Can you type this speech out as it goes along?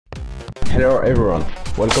Hello everyone,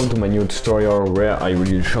 welcome to my new tutorial where I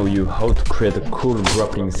will show you how to create a cool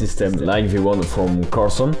grappling system like the one from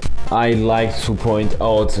KARLSON. I like to point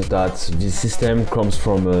out that this system comes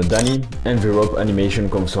from Dani and the rope animation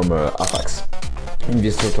comes from Apax. In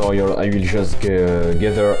this tutorial I will just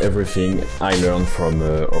gather everything I learned from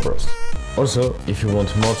others. Also, if you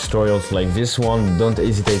want more tutorials like this one, don't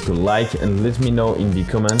hesitate to like and let me know in the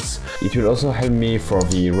comments. It will also help me for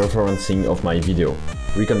the referencing of my video.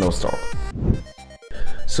 We can now start.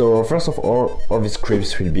 So first of all the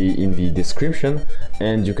scripts will be in the description,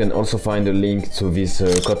 and you can also find a link to this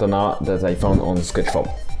katana that I found on Sketchfab.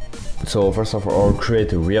 So first of all,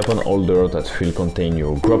 create a weapon holder that will contain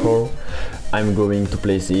your grapple. I'm going to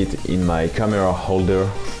place it in my camera holder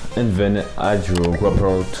and then add your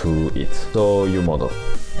grapple to it. So your model.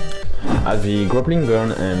 Add the grappling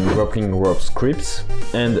gun and grappling rope scripts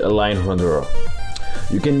and a line renderer.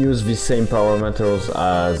 You can use the same parameters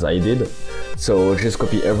as I did, so just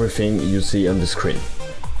copy everything you see on the screen.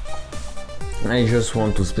 I just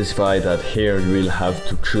want to specify that here you will have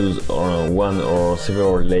to choose one or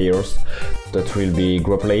several layers that will be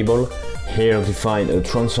grappleable. Here define a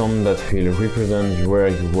transform that will represent where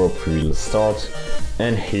your rope will start,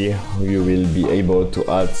 and here you will be able to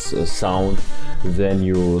add a sound, then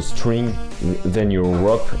your string, then your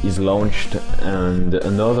rope is launched, and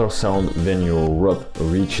another sound when your rope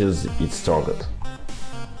reaches its target.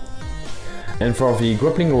 And for the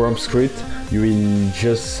grappling rope script, you will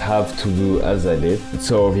just have to do as I did.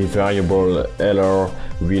 So the variable LR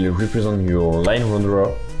will represent your line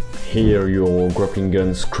renderer. Here your grappling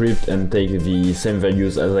gun script and take the same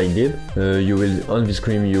values as I did. On the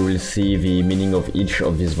screen you will see the meaning of each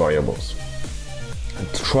of these variables.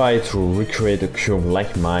 Try to recreate a curve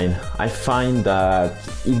like mine. I find that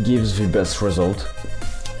it gives the best result.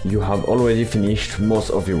 You have already finished most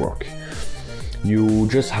of the work. You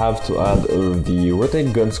just have to add the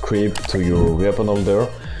rotate gun script to your weapon holder.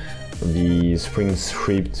 The spring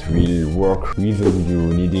script will work without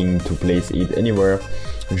you needing to place it anywhere.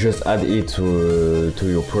 Just add it to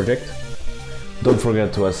your project. Don't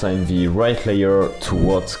forget to assign the right layer to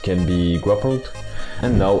what can be grappled.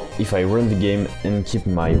 And now, if I run the game and keep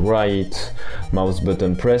my right mouse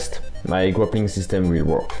button pressed, my grappling system will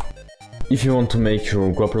work. If you want to make your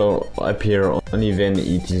grappler appear only when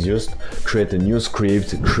it is used, create a new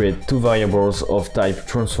script, create two variables of type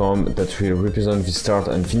transform that will represent the start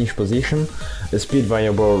and finish position, a speed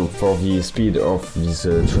variable for the speed of this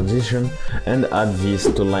transition, and add these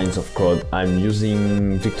two lines of code. I'm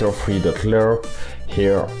using vector3.ler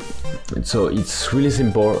here, so it's really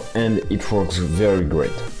simple and it works very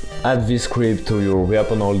great. Add this script to your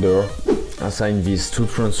weapon holder. Assign these two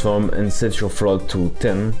transform and set your float to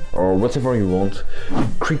 10 or whatever you want.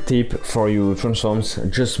 Quick tip for your transforms,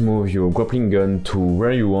 just move your grappling gun to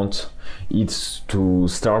where you want it to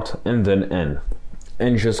start and then end.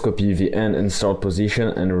 And just copy the end and start position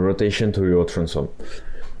and rotation to your transform.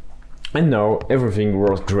 And now everything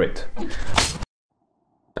works great.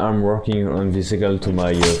 I'm working on the sequel to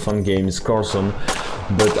my fun games KARLSON,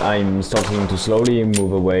 but I'm starting to slowly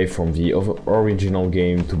move away from the original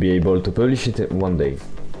game to be able to publish it one day.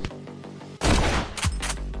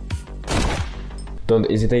 Don't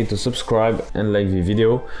hesitate to subscribe and like the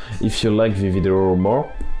video if you like the video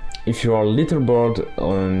more. If you are a little bored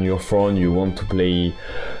on your phone, you want to play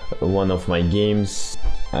one of my games,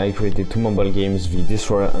 I created two mobile games, the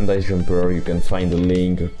Destroyer and Ice Jumper. You can find a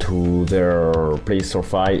link to their Play Store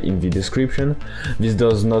file in the description. These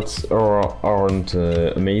aren't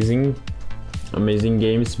amazing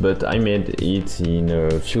games, but I made it in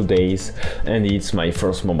a few days and it's my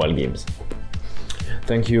first mobile games.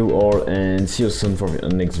 Thank you all and see you soon for the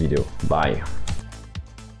next video. Bye.